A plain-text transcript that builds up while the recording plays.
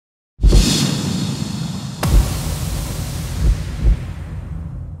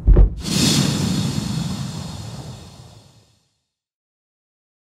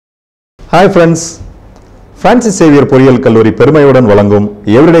Hi friends, Francis Xavier பொறியியல் கல்லூரி பெருமையுடன் வழங்கும்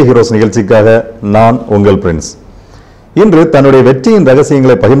எவ்ரிடே ஹீரோஸ் நிகழ்ச்சிக்காக நான் உங்கள் பிரின்ஸ். இன்று தன்னுடைய வெற்றியின்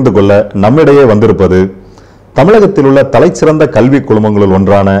ரகசியங்களை பகிர்ந்து கொள்ள நம்மிடையே வந்திருப்பது தமிழகத்தில் உள்ள தலைச்சிறந்த கல்வி குழுமங்களில்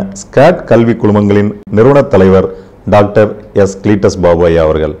ஒன்றான ஸ்காட் கல்வி குழுமங்களின் நிறுவன தலைவர் Dr.S.CLETUS BABU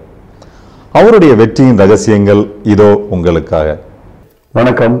அவர்கள். அவருடைய வெற்றியின் ரகசியங்கள் இதோ உங்களுக்காக.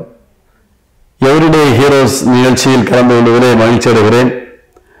 வணக்கம். எவ்ரிடே ஹீரோஸ் நிகழ்ச்சியில் கலந்து கொள்வதிலே மகிழ்ச்சி அடைகிறேன்.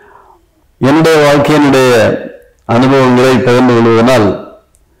 என்னுடைய வாழ்க்கையினுடைய அனுபவங்களை பகிர்ந்து கொள்வதனால்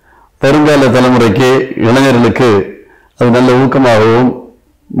வருங்கால தலைமுறைக்கு இளைஞர்களுக்கு அது நல்ல ஊக்கமாகவும்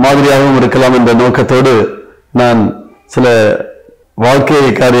மாதிரியாகவும் இருக்கலாம் என்ற நோக்கத்தோடு நான் சில வாழ்க்கை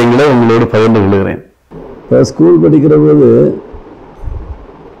காரியங்களை உங்களோடு பகிர்ந்து கொள்கிறேன். இப்போ ஸ்கூல் படிக்கிற போது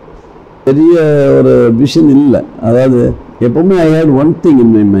பெரிய ஒரு விஷன் இல்லை. அதாவது எப்பவுமே ஐ had one thing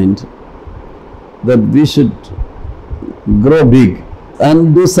in my mind, that we should grow big and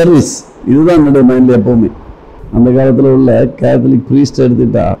two service. இதுதான் என்னுடைய மைண்டில் எப்போவுமே. அந்த காலத்தில் உள்ள கேத்தலிக் ப்ரீஸ்ட்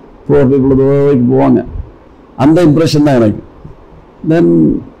எடுத்துக்கிட்டா புவர் பீப்புள் துவைக்கு போவாங்க. அந்த இம்ப்ரெஷன் தான் எனக்கு. தென்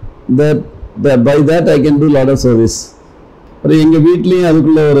by that I can do lot of service. அப்புறம் எங்கள் வீட்லேயும்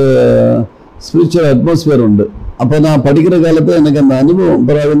அதுக்குள்ள ஒரு ஸ்பிரிச்சுவல் அட்மாஸ்பியர் உண்டு. அப்போ நான் படிக்கிற காலத்தில் எனக்கு அந்த அனுபவம்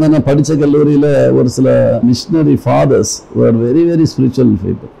பிறகு தான். நான் படித்த கல்லூரியில் ஒரு சில மிஷனரி ஃபாதர்ஸ் ஒரு வெரி வெரி ஸ்பிரிச்சுவல்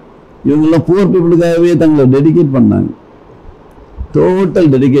பீப்புள். இவங்கெல்லாம் புவர் பீப்புளுக்காகவே தங்களை டெடிகேட் பண்ணாங்க. Total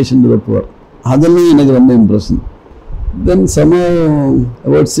dedication to the poor. அதெல்லாம் எனக்கு ரொம்ப impression. Then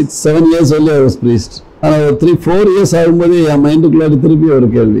about 6-7 years earlier I was priest. ஆனால் 3-4 years ஆகும்போது என் மைண்டுக்குள்ளாடி திருப்பி ஒரு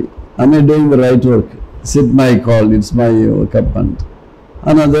கேள்வி, am I doing the right work? Is it my call? It's my cup.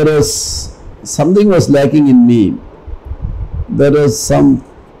 ஆனால் there was something was lacking in me. There was some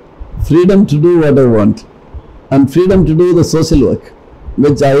freedom to do what I want and freedom to do the social work,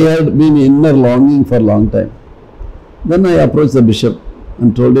 which I had been inner longing for a long time. Then I approached the bishop and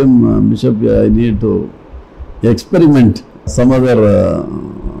told him, Bishop, I need to experiment some other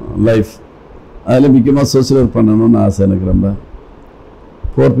life. அதில் முக்கியமாக social work பண்ணணும்னு ஆசை எனக்கு ரொம்ப.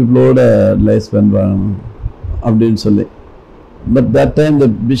 Poor பீப்புளோட life spend பண்ணணும் அப்படின்னு சொல்லி. But that time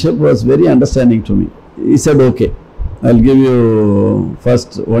the bishop was very understanding to me. He said, okay, I'll give you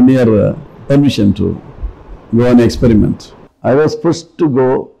first 1 year permission to go and experiment. I was pushed to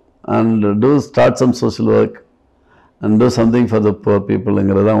go and start some social work and do something for the poor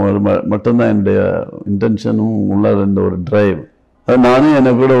people-ங்கிறது தான் மட்டும்தான் என்னுடைய இன்டென்ஷனும் உள்ள இருந்த ஒரு drive. அது நானும்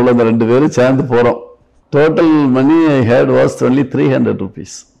எனக்கு கூட உள்ள அந்த 2 பேரும் சேர்ந்து போகிறோம். Total money I had was only 300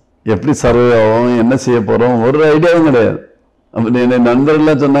 rupees. எப்படி சர்வே ஆகும், என்ன செய்ய போகிறோம், ஒரு ஐடியாவும் கிடையாது. அப்போ என்னை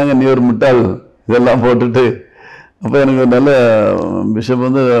நண்பர்கள்லாம் சொன்னாங்க, நீ ஒரு முட்டாள் இதெல்லாம் போட்டுட்டு. அப்போ எனக்கு நல்ல பிஷப்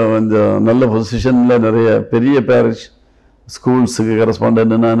வந்து கொஞ்சம் நல்ல பொசிஷனில் நிறைய பெரிய பேரிஷ் ஸ்கூல்ஸுக்கு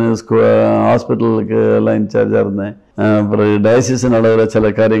கரஸ்பாண்டன்ட், நான் ஹாஸ்பிட்டலுக்கு எல்லாம் இன்சார்ஜாக இருந்தேன். அப்புறம் டயசிஷன் அளவில் சில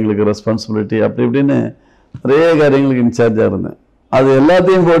காரியங்களுக்கு ரெஸ்பான்சிபிலிட்டி, அப்படி இப்படின்னு நிறைய காரியங்களுக்கு இன்சார்ஜாக இருந்தேன். அது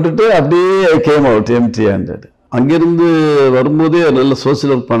எல்லாத்தையும் போட்டுட்டு அப்படியே கேம் அவுட் எம்டி ஹேண்டட். அங்கேருந்து வரும்போதே நல்ல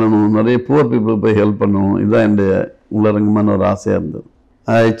சோசியல் ஒர்க் பண்ணணும், நிறைய புவர் பீப்புளுக்கு போய் ஹெல்ப் பண்ணணும். இதுதான் என்னுடைய உள்ளரங்கமான ஒரு ஆசையாக இருந்தது.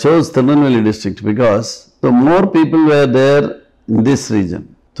 I chose Tirunelveli district because the more people were there in this region.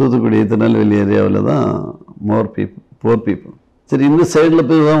 Thoothukudi Tirunelveli ஏரியாவில் தான் மோர் பீப்புள், புவர் பீப்புள். சரி, இந்த சைடில்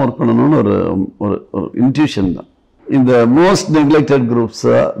போய் தான் ஒர்க் பண்ணணும்னு ஒரு ஒரு இன்ட்யூஷன் தான். இந்த மோஸ்ட் நெக்லெக்டட்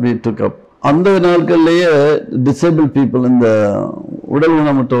குரூப்ஸை வி டுக் அப். அந்த நாட்கள்லேயே டிசேபிள் பீப்புள், இந்த உடல்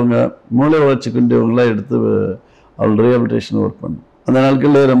ஊனமுற்றவங்க, மூளை வளர்ச்சி கொண்டவங்களாம் எடுத்து அவள் ரீஹபிலிட்டேஷன் ஒர்க் பண்ணும். அந்த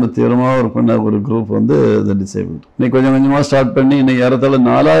நாட்கள்லேயே ரொம்ப தீவிரமாக ஒர்க் பண்ண ஒரு குரூப் வந்து இந்த டிசேபிள்டு. இன்னைக்கு கொஞ்சம் கொஞ்சமாக ஸ்டார்ட் பண்ணி இன்னைக்கு ஏறத்தாழ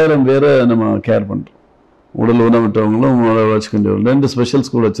 4000 பேரை நம்ம கேர் பண்ணுறோம். உடல் ஊனமுற்றவங்களும் மூளை வளர்ச்சி கொண்டவங்க. 2 ஸ்பெஷல்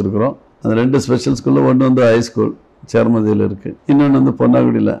ஸ்கூல் வச்சுருக்கிறோம். அந்த 2 ஸ்பெஷல் ஸ்கூலில் ஒன்று வந்து ஹை ஸ்கூல் சேர்மதியில் இருக்குது, இன்னொன்று வந்து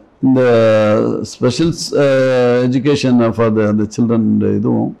பொன்னாக்குடியில். இந்த ஸ்பெஷல் எஜுகேஷன் ஃபார் அந்த சில்ட்ரன்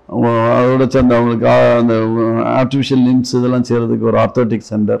இதுவும் அதோட சேர்ந்து அவங்களுக்கு அந்த ஆர்டிஃபிஷியல் லிம்ஸ் இதெல்லாம் செய்கிறதுக்கு ஒரு ஆர்த்தோட்டிக்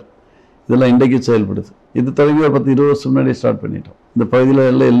சென்டர் இதெல்லாம் இன்றைக்கு செயல்படுது. இது தொடங்கி ஒரு 10-20 வருஷம் முன்னாடி ஸ்டார்ட் பண்ணிட்டோம். இந்த பகுதியில்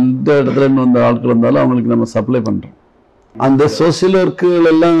எல்லாம் எந்த இடத்துல இன்னும் அந்த ஆட்கள் வந்தாலும் அவங்களுக்கு நம்ம சப்ளை பண்ணுறோம். அந்த சோசியல் ஒர்க்குகள்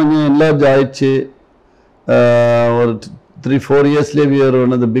எல்லாம் கொஞ்சம் என்லார்ஜ் ஆயிடுச்சு. ஒரு 3-4 இயர்ஸ்லேயே we are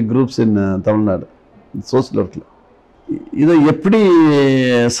one of the big groups in Tamil Nadu social ஒர்க்கில். இதை எப்படி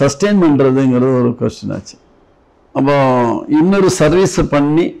சஸ்டெயின் பண்ணுறதுங்கிறது ஒரு கொஸ்டின் ஆச்சு. அப்போ இன்னொரு சர்வீஸை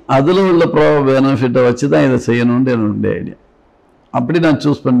பண்ணி அதில் உள்ள பெனிஃபிட்டை வச்சு தான் இதை செய்யணும்னு என்னுடைய ஐடியா. அப்படி நான்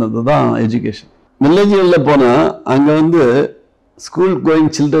சூஸ் பண்ணது தான் எஜுகேஷன். வில்லேஜுகளில் போனால் அங்கே வந்து ஸ்கூல் கோயிங்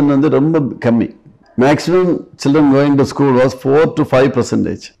சில்ட்ரன் வந்து ரொம்ப கம்மி. Maximum children going to school was 4 to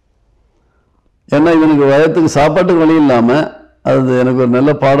 5%. ஏன்னா இவனுக்கு வயத்துக்கு சாப்பாட்டுக்கு வழி இல்லாமல் அது எனக்கு ஒரு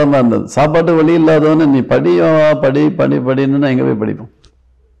நல்ல பாடமாக இருந்தது. சாப்பாட்டு வழி இல்லாதவன்னு நீ படின்னு எங்கே போய் படிப்போம்.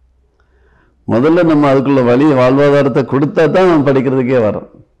 முதல்ல நம்ம அதுக்குள்ள வழி வாழ்வாதாரத்தை கொடுத்தா தான் படிக்கிறதுக்கே வரோம்.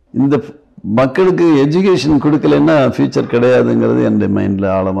 இந்த மக்களுக்கு எஜுகேஷன் கொடுக்கலைன்னா ஃபியூச்சர் கிடையாதுங்கிறது என்னுடைய மைண்டில்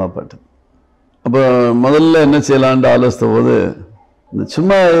ஆழமாக பட்டது. அப்போ முதல்ல என்ன செய்யலான்ட்டு ஆலோசித்த போது, இந்த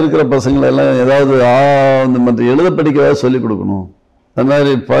சும்மா இருக்கிற பசங்களெல்லாம் ஏதாவது இந்த மற்ற எழுத படிக்கவே சொல்லிக் கொடுக்கணும். அந்த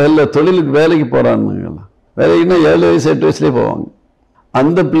மாதிரி பகலில் தொழிலுக்கு வேலைக்கு போகிறானுங்கள்லாம், வேலைக்குன்னா 7 வயசு 8 வயசுலேயே போவாங்க.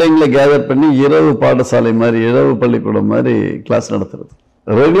 அந்த பிள்ளைங்களை கேதர் பண்ணி இரவு பாடசாலை மாதிரி, இரவு பள்ளிக்கூடம் மாதிரி கிளாஸ் நடத்துறது,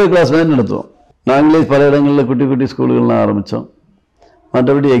 ரெகுலர் கிளாஸ் மாதிரி நடத்துவோம். நாங்களே பல இடங்களில் குட்டி குட்டி ஸ்கூல்கள்லாம் ஆரம்பித்தோம்.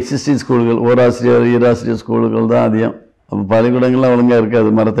 மற்றபடி எக்ஸிஸ்டிங் ஸ்கூல்கள், ஓராசிரியர் ஈராசிரியர் ஸ்கூல்கள் தான் அதிகம். அப்போ பள்ளிக்கூடங்கள்லாம் ஒழுங்காக இருக்காது,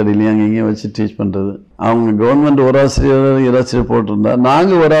 மரத்தடியிலையும் அங்கே இங்கேயும் வச்சு டீச் பண்ணுறது. அவங்க கவர்மெண்ட் ஓராசிரியர் ஈராசிரியர் போட்டிருந்தா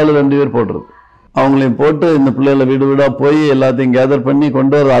நாங்கள் ஒரு ஆள் 2 பேர் போட்டுறது. அவங்களையும் போட்டு இந்த பிள்ளைகளை வீடு வீடாக போய் எல்லாத்தையும் கேதர் பண்ணி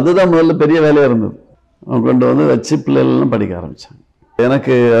கொண்டு வர்றது, அதுதான் முதல்ல பெரிய வேலையாக இருந்தது. அவங்க கொண்டு வந்து வச்சு பிள்ளைகள்லாம் படிக்க ஆரம்பித்தாங்க.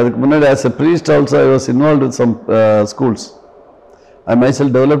 எனக்கு அதுக்கு முன்னாடி as a priest also I was involved with some schools. I myself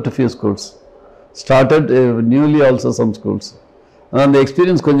developed a few schools. Started newly also some schools. அந்த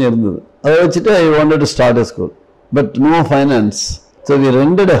எக்ஸ்பீரியன்ஸ் கொஞ்சம் இருந்தது. அதை வச்சுட்டு I wanted to start a school. But no finance. So we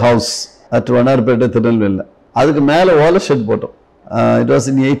rented a house at Vannarapettai திருநெல்வேலியில். அதுக்கு மேலே வாலர் shed போட்டோம். It was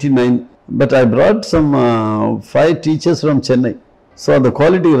in 89. But I brought some 5 teachers from Chennai. So அந்த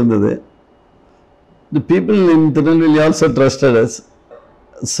குவாலிட்டி இருந்தது. The people in Tirunelveli also trusted us.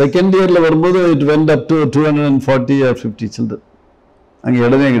 Second year வரும்போது it went up to 240 or 50 children. அங்கே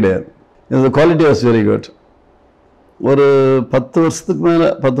இடமே கிடையாது. The quality was very good. ஒரு 10 வருஷத்துக்கு மேலே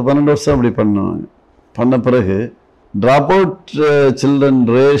 10-12 வருஷம் அப்படி பண்ண பிறகு ட்ராப் அவுட் சில்ட்ரன்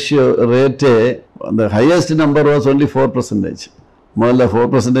ரேட்டே அந்த ஹையஸ்ட் நம்பர் வாஸ் only 4%. முதல்ல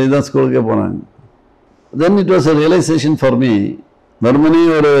 4% தான் ஸ்கூலுக்கே போனாங்க. Then it was a realisation for me, வெறுமனே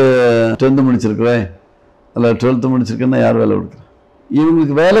ஒரு 10th முடிச்சிருக்கிறேன் அல்ல 12th முடிச்சிருக்கேன்னா யார் வேலை கொடுக்குறேன்?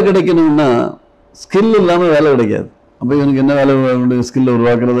 இவங்களுக்கு வேலை கிடைக்கணும்னா ஸ்கில் இல்லாமல் வேலை கிடைக்காது. அப்போ இவனுக்கு என்ன வேலை ஸ்கில்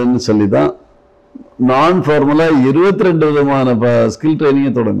உருவாக்குறதுன்னு சொல்லி தான் நான் ஃபார்மலாக 22 விதமான ஸ்கில்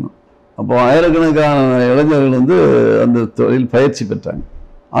ட்ரைனிங்கை தொடங்கணும். அப்போ ஆயிரக்கணக்கான இளைஞர்கள் வந்து அந்த தொழில் பயிற்சி பெற்றாங்க.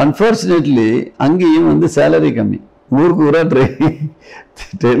 அன்ஃபார்ச்சுனேட்லி அங்கேயும் வந்து சேலரி கம்மி, ஊருக்கு ஊராக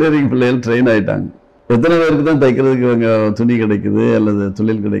டெய்லரிங் பிள்ளைகள் ட்ரெயின் ஆகிட்டாங்க. எத்தனை பேருக்கு தான் தைக்கிறதுக்கு அங்கே துணி கிடைக்குது அல்லது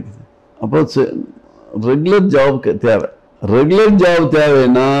தொழில் கிடைக்குது? அப்போ ரெகுலர் ஜாப் தேவை. ரெகுலர் ஜாப்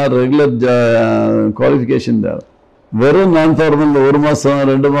தேவைன்னா ரெகுலர் குவாலிஃபிகேஷன் தேவை. வெறும் நான் ஃபார்மல் 1 மாதம்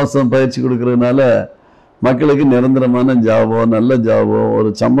 2 மாதம் பயிற்சி கொடுக்கறதுனால மக்களுக்கு நிரந்தரமான ஜாபோ நல்ல ஜாபோ ஒரு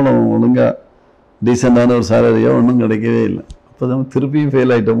சம்பளம் ஒழுங்காக டீசெண்டான ஒரு சேலரியோ ஒன்றும் கிடைக்கவே இல்லை. அப்போ தான் திருப்பியும்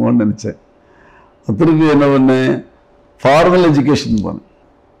ஃபெயில் ஆகிட்டோமோன்னு நினச்சேன். திருப்பி என்ன பண்ணேன், ஃபார்மல் எஜுகேஷன் போனேன்.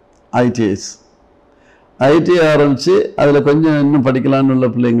 ஐடிஐ ஆரம்பித்து அதில் கொஞ்சம் இன்னும் படிக்கலான்னு உள்ள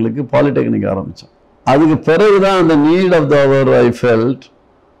பிள்ளைங்களுக்கு பாலிடெக்னிக் ஆரம்பித்தோம். அதுக்கு பிறகு தான் அந்த need of the our I felt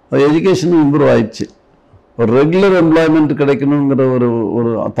எஜுகேஷனும் improve ஆயிடுச்சு. ஒரு ரெகுலர் எம்ப்ளாய்மெண்ட் கிடைக்கணுங்கிற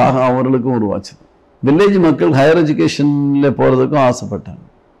ஒரு தாகம் அவர்களுக்கும் உருவாச்சு. வில்லேஜ் மக்கள் ஹையர் எஜுகேஷனில் போகிறதுக்கும் ஆசைப்பட்டாங்க.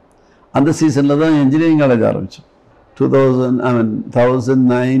 அந்த சீசனில் தான் இன்ஜினியரிங் காலேஜ் ஆரம்பித்தோம்.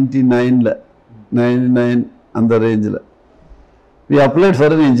 1999 அந்த ரேஞ்சில் we applied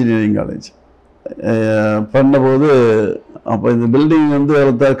for an engineering college. பண்ணபோது அப்போ இந்த பில்டிங் வந்து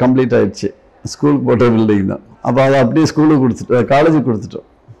கம்ப்ளீட் ஆகிடுச்சு. ஸ்கூலுக்கு போட்ட பில்டிங் தான். அப்போ அதை அப்படியே ஸ்கூலுக்கு கொடுத்துட்டோம், காலேஜுக்கு கொடுத்துட்டோம்.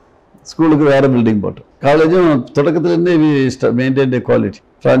 ஸ்கூலுக்கு வேறு பில்டிங் போட்டோம். காலேஜும் தொடக்கத்துலேருந்தே we maintained a quality.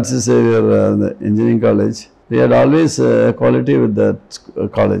 Francis Xavier Engineering College, we had always quality with that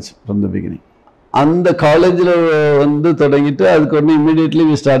college from the beginning. அந்த காலேஜில் வந்து தொடங்கிட்டு அதுக்கு ஒன்று immediately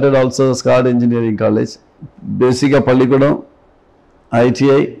we started also Scad Engineering College. பேசிக்காக பள்ளிக்கூடம்,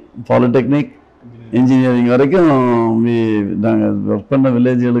 ஐடிஐ, பாலிடெக்னிக், இன்ஜினியரிங் வரைக்கும் நாங்கள் ஒர்க் பண்ண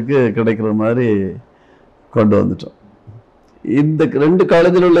வில்லேஜுகளுக்கு கிடைக்கிற மாதிரி கொண்டு வந்துட்டோம். இந்த 2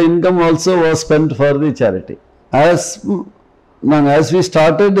 காலேஜில் உள்ள income also was spend for the charity. As we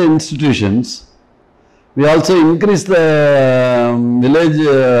started the institutions, we also increased the village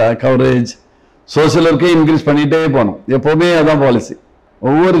coverage. Social work increase பண்ணிட்டே போனோம். எப்போவுமே அதான் பாலிசி.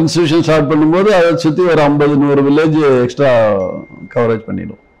 ஒவ்வொரு இன்ஸ்டிடியூஷன் ஸ்டார்ட் பண்ணும்போது அதை சுற்றி ஒரு 50-100 வில்லேஜ் எக்ஸ்ட்ரா கவரேஜ்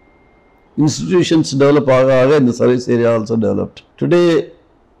பண்ணிடும். இன்ஸ்டிடியூஷன்ஸ் டெவலப் ஆக இந்த service area also developed. Today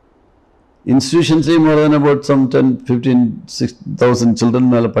இன்ஸ்டிடியூஷன்ஸே more then about some 10,000-15,000 children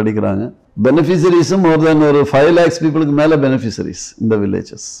மேலே படிக்கிறாங்க. பெனிஃபிஷரிஸும் மோர் தென் ஒரு 5 lakhs பீப்புளுக்கு மேலே பெனிஃபிஷரிஸ் இந்த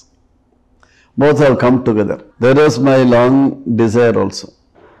villages. Both have come together. There was my long desire also.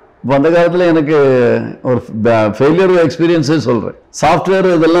 இப்போ அந்த காலத்தில் எனக்கு ஒரு ஃபெயிலியர் எக்ஸ்பீரியன்ஸே சொல்கிறேன். சாஃப்ட்வேர்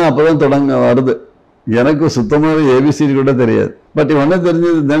இதெல்லாம் அப்போ தான் வருது. எனக்கு சுத்தமாக ஏபிசிடி கூட தெரியாது. பட் ஒன்றே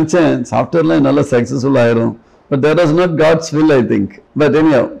நினச்சேன் சாஃப்ட்வேர்லாம் நல்லா சக்ஸஸ்ஃபுல் ஆயிரும். But there was not God's will I think. But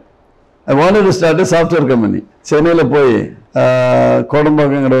anyhow I wanted to start a software company. சென்னையில் போய்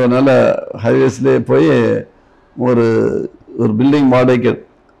கோடம்பாக்கங்கிற நல்ல ஹைவேஸ்லேயே போய் ஒரு பில்டிங் வாடகைக்கு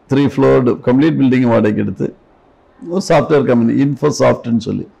 3 floored கம்ப்ளீட் பில்டிங் வாடகைக்கு எடுத்து ஒரு சாஃப்ட்வேர் கம்பெனி இன்ஃபோசாஃப்ட்னு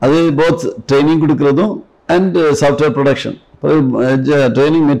சொல்லி, அது போத் ட்ரைனிங் கொடுக்குறதும் and software production,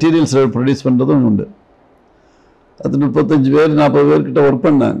 training materials produce பண்ணுறதும் உண்டு. அது 35 பேர் 40 பேர்கிட்ட ஒர்க்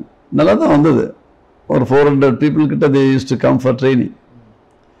பண்ணாங்க. நல்லா தான் வந்தது. ஒரு 400 people கிட்ட they used to come for training.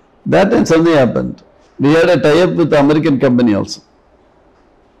 That time something happened. We had a tie-up with the American company also.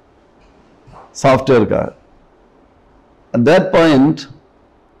 Software car. At that point,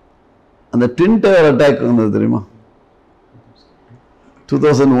 அந்த Twin Tower attack வந்தது தெரியுமா?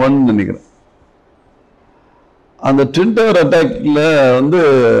 2001 நினைக்கிறேன். அந்த Twin Tower attackல வந்து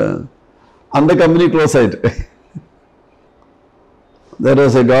அந்த கம்பெனி க்ளோஸ் ஆயிட்டு. That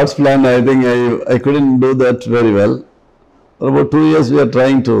was a God's plan. I think I couldn't do that very well. For about 2 years we are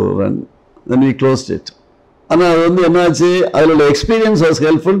trying to run. Then we closed it. And அது வந்து என்னாச்சு, அதில் experience was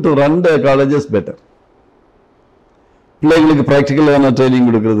helpful to run the colleges better. பிள்ளைங்களுக்கு ப்ராக்டிக்கலான training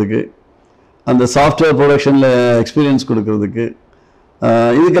கொடுக்கறதுக்கு, அந்த software ப்ரொடக்ஷனில் experience கொடுக்கறதுக்கு,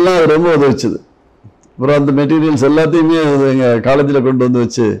 இதுக்கெல்லாம் அது ரொம்ப உதவிச்சுது. அப்புறம் அந்த மெட்டீரியல்ஸ் எல்லாத்தையுமே எங்கள் காலேஜில் கொண்டு வந்து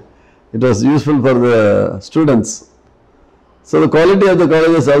வச்சு it was useful for the students. So the quality of the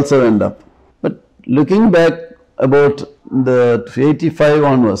colleges also went up. But looking back about the 85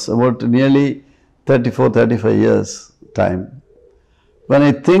 onwards, about nearly 34-35 years time, when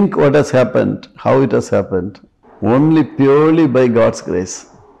I think what has happened, how it has happened, only purely by God's grace.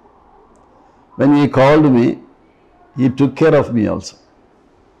 When He called me, He took care of me also.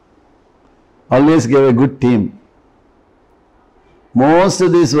 Always gave a good team. Most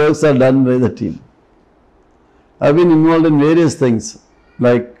of these works are done by the team. I've been involved in various things,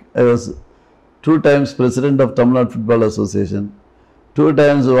 like I was 2 times president of Tamil Nadu Football Association, 2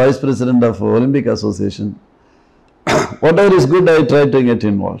 times vice president of Olympic Association. Whatever is good, I try to get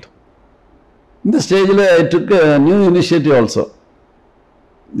involved. In the stage, I took a new initiative also.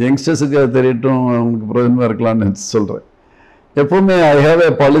 Youngsters தெரியட்டும், அவங்களுக்கு பிரயோஜனமாக இருக்கலாம்னு சொல்கிறேன். எப்பவுமே I have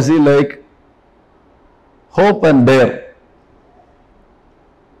a policy like hope and dare.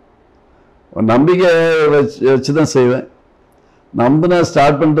 நம்பிக்கை வச்சு தான் செய்வேன். நம்பினா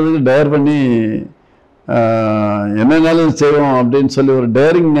ஸ்டார்ட் பண்ணுறதுக்கு டேர் பண்ணி என்னன்னாலும் செய்வோம் அப்படின்னு சொல்லி ஒரு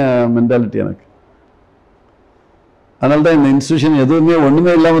டேரிங் மென்டாலிட்டி எனக்கு. அதனால தான் இந்த இன்ஸ்டியூஷன் எதுவுமே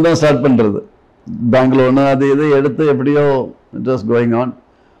ஒன்றுமே இல்லாமல் தான் ஸ்டார்ட் பண்ணுறது. பேங்க்ல ஒன்று அது இதை எடுத்து எப்படியோ it was going on.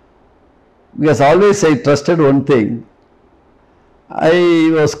 Because always I trusted one thing. I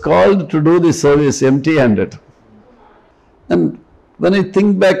was called to do this service empty-handed. And when I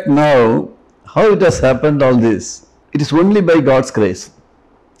think back now, how it has happened all this, it is only by God's grace.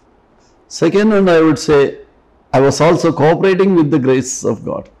 Second one, I would say, I was also cooperating with the grace of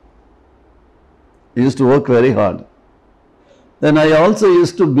God. I used to work very hard. Then I also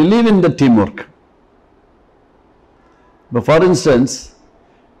used to believe in the teamwork. But for instance,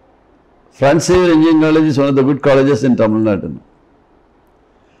 Francis Xavier Engineering College is one of the good colleges in Tamil Nadu.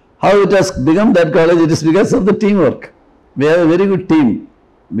 How it has become that college, it is because of the teamwork. We have a very good team.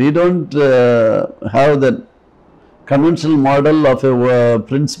 We don't have that conventional model of a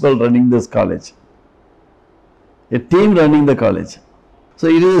principal running this college. A team running the college. So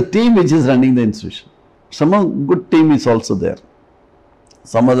it is a team which is running the institution. Some good team is also there.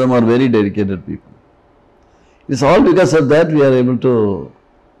 Some of them are very dedicated people. It's all because of that we are able to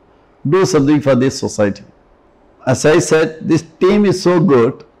do something for this society. As I said, this team is so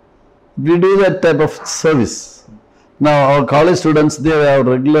good, we do that type of service. Now our college students, they have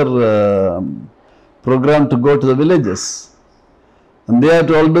regular program to go to the villages, and they have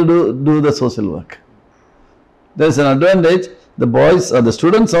to also do the social work. There is an advantage. The boys or the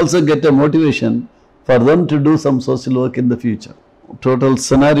students also get a motivation for them to do some social work in the future. Total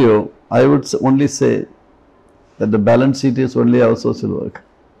scenario, I would only say that the balance sheet is only our social work.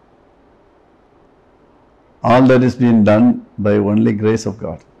 All that is being done by only grace of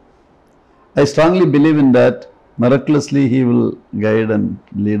God. I strongly believe in that. Miraculously, He will guide and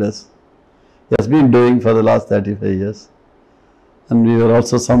lead us. He has been doing for the last 35 years. And we were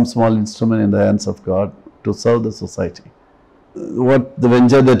also some small instrument in the hands of God to serve the society. What the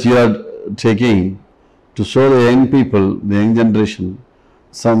venture that you are taking to show the young people, the young generation,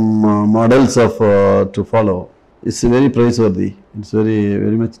 some models of to follow is very praiseworthy. It's very,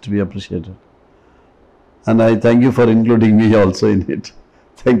 very much to be appreciated. And I thank you for including me also in it.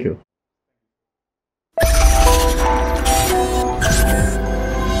 Thank you.